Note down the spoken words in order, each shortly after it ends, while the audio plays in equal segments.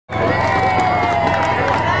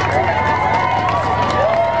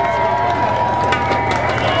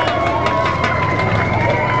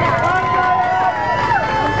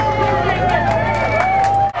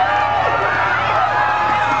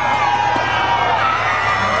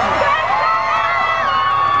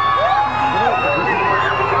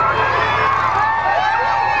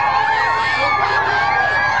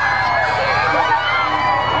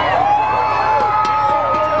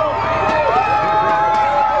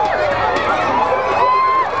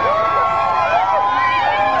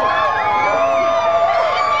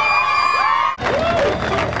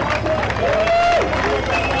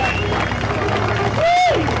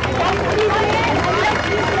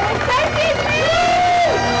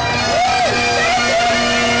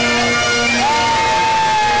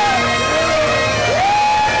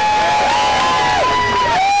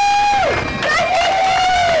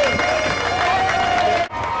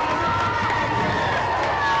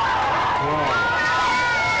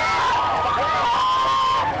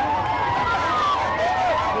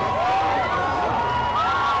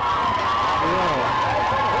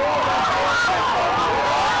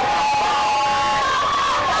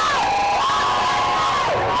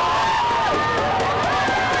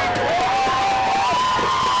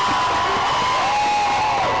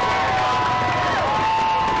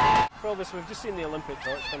we've just seen the Olympic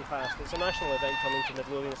torch come past. It's a national event coming to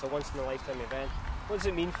Midlothian. It's a once-in-a-lifetime event. What does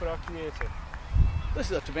it mean for our community? This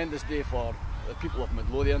is a tremendous day for the people of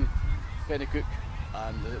Midlothian, Pennycook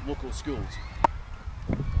and the local schools.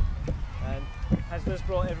 And has this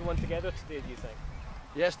brought everyone together today, do you think?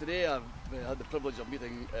 Yes, today I've had the privilege of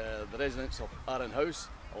meeting the residents of Arran House,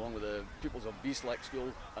 along with the pupils of Beesleck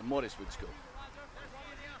School and Morriswood School.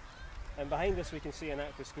 And behind us we can see an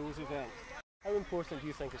Active Schools event. How important do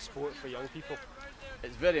you think is sport for young people?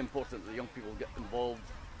 It's very important that young people get involved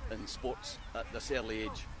in sports at this early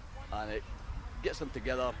age, and it gets them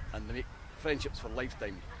together and they make friendships for a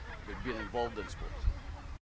lifetime with being involved in sports.